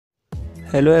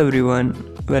Hello everyone,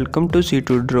 welcome to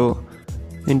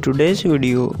C2Draw. In today's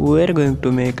video, we are going to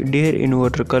make deer in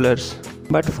watercolors.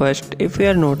 But first, if you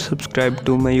are not subscribed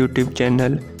to my YouTube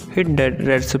channel, hit that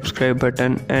red subscribe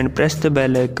button and press the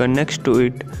bell icon next to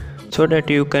it so that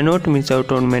you cannot miss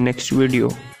out on my next video.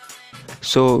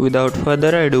 So without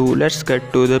further ado, let's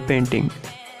get to the painting.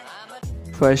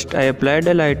 First, I applied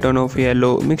a light tone of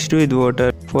yellow mixed with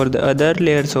water for the other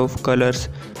layers of colors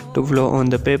to flow on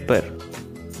the paper.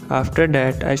 After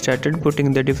that, I started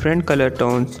putting the different color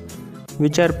tones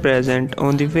which are present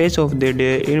on the face of the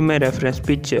deer in my reference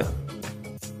picture.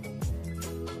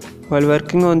 While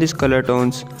working on these color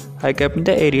tones, I kept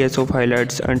the areas of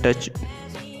highlights untouched.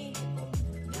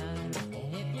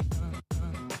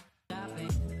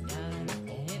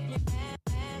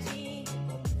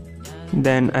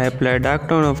 Then I applied dark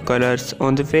tone of colors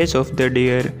on the face of the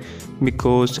deer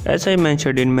because, as I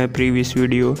mentioned in my previous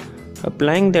video,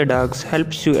 applying the darks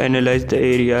helps you analyze the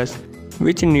areas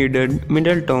which needed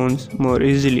middle tones more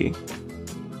easily.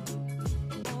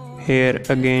 Here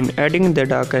again adding the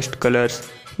darkest colors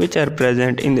which are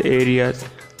present in the areas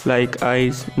like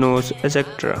eyes, nose,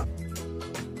 etc.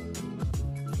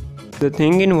 The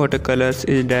thing in watercolors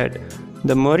is that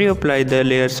the more you apply the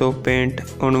layers of paint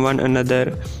on one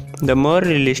another, the more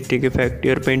realistic effect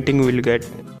your painting will get.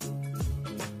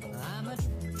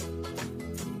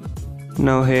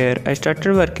 Now here I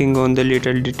started working on the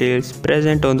little details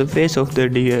present on the face of the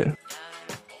deer.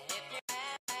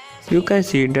 You can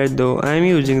see that though I am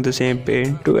using the same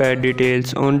paint to add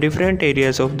details on different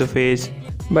areas of the face,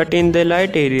 but in the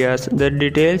light areas the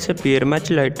details appear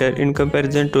much lighter in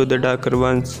comparison to the darker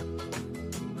ones.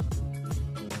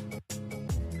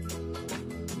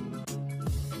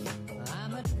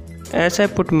 As I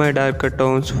put my darker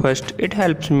tones first, it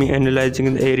helps me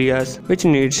analyzing the areas which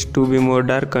needs to be more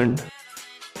darkened.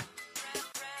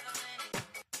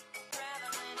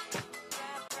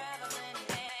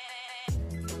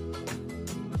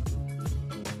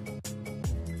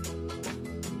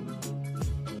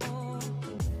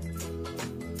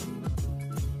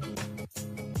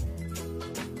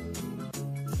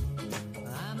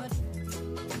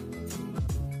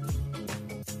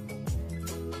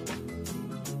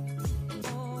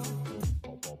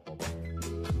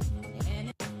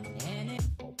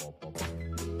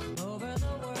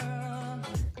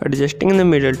 Adjusting the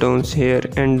middle tones here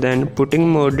and then putting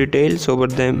more details over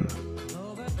them.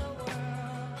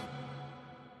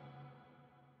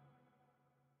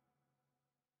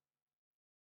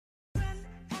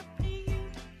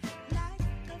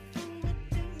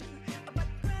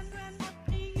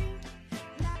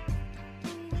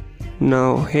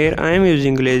 Now here I am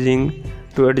using glazing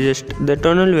to adjust the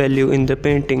tonal value in the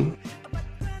painting.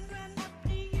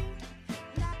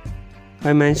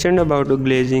 I mentioned about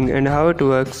glazing and how it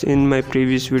works in my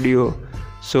previous video,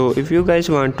 so if you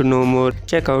guys want to know more,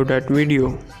 check out that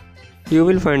video. You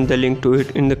will find the link to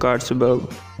it in the cards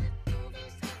above.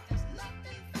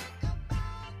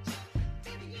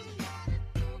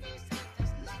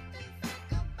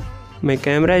 My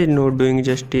camera is not doing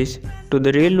justice to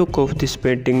the real look of this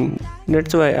painting,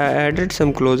 that's why I added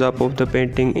some close-up of the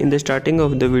painting in the starting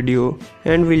of the video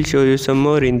and will show you some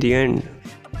more in the end.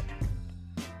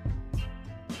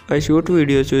 I shoot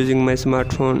videos using my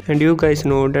smartphone, and you guys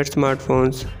know that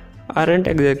smartphones aren't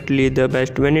exactly the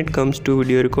best when it comes to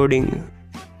video recording.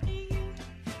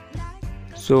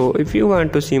 So if you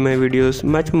want to see my videos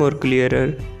much more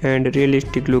clearer and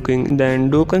realistic looking, then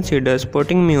do consider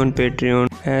supporting me on Patreon,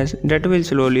 as that will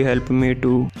slowly help me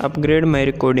to upgrade my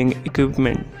recording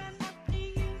equipment.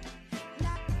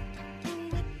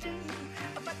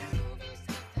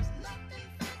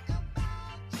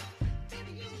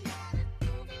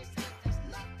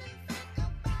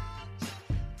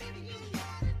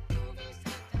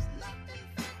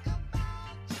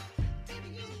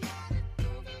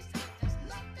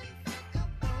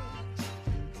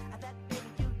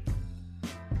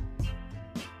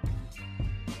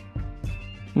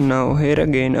 Now here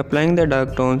again applying the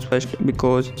dark tones first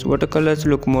because watercolors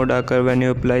look more darker when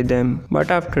you apply them, but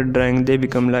after drying they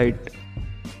become light.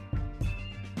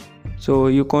 So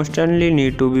you constantly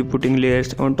need to be putting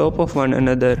layers on top of one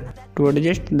another to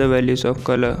adjust the values of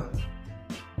color.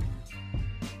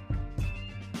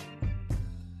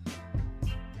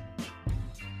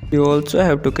 You also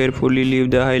have to carefully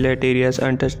leave the highlight areas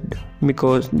untouched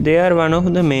because they are one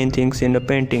of the main things in a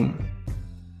painting.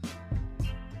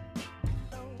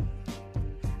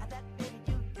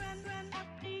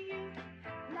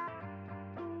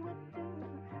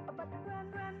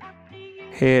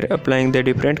 Here applying the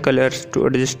different colors to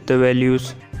adjust the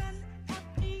values.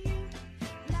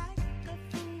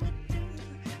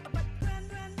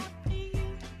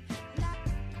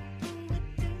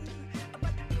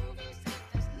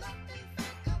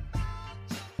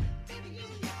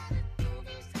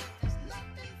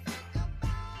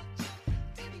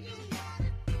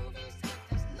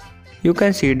 You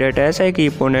can see that as I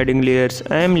keep on adding layers,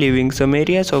 I am leaving some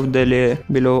areas of the layer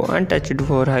below untouched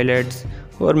for highlights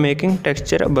or making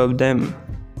texture above them.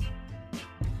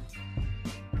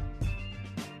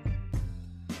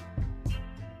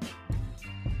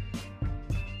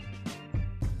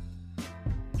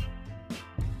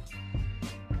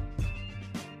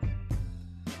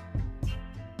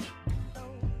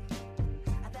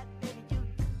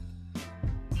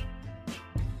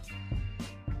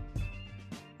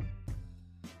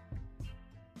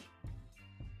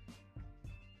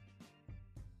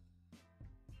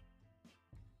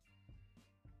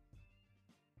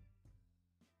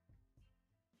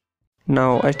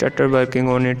 Now I started working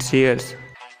on its ears.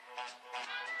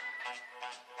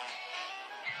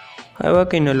 I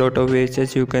work in a lot of ways,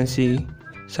 as you can see.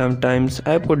 Sometimes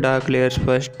I put dark layers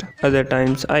first, other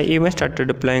times I even started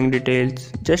applying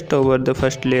details just over the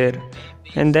first layer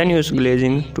and then use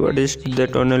glazing to adjust the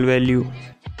tonal value.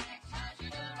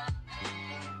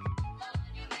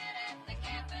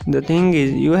 The thing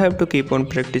is, you have to keep on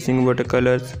practicing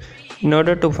watercolors in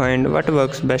order to find what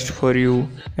works best for you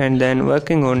and then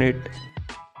working on it.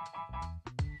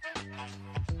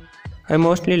 I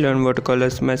mostly learn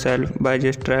watercolors myself by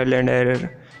just trial and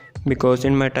error because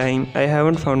in my time I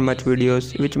haven't found much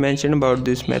videos which mention about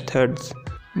these methods.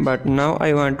 But now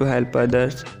I want to help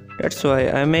others. That's why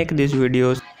I make these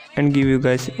videos and give you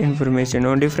guys information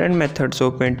on different methods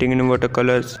of painting in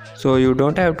watercolors, so you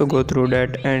don't have to go through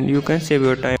that and you can save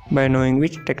your time by knowing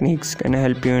which techniques can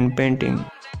help you in painting.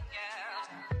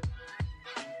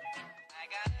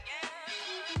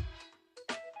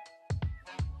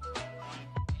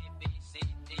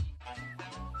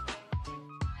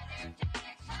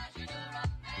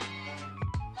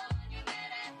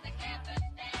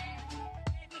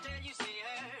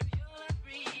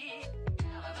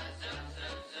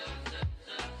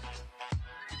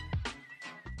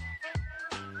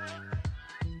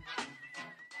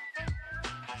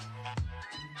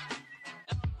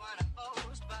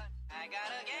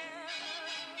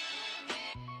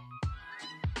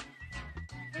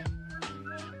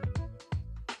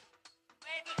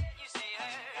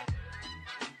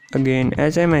 Again,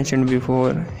 as I mentioned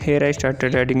before, here I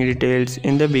started adding details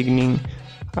in the beginning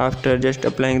after just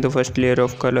applying the first layer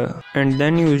of color and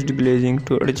then used glazing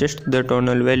to adjust the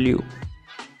tonal value.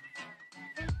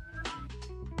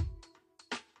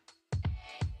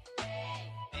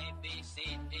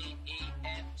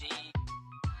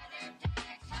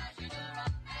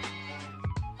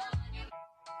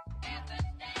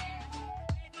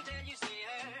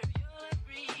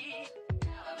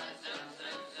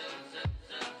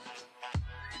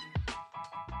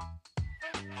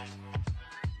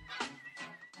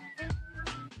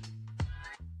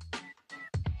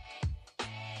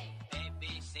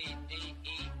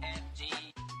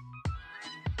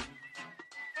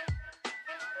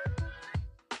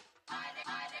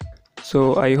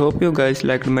 So I hope you guys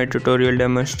liked my tutorial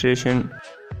demonstration.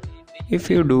 If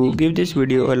you do, give this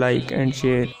video a like and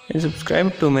share and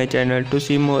subscribe to my channel to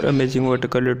see more amazing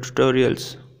watercolor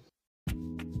tutorials.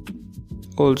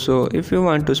 Also, if you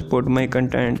want to support my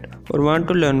content or want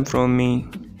to learn from me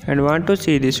and want to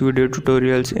see these video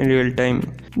tutorials in real time,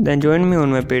 then join me on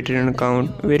my Patreon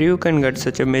account where you can get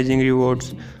such amazing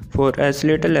rewards for as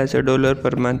little as $1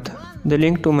 per month. The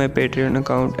link to my Patreon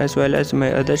account as well as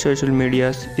my other social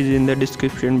medias is in the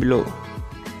description below.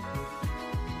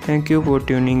 Thank you for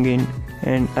tuning in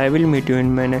and I will meet you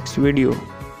in my next video.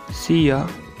 See ya.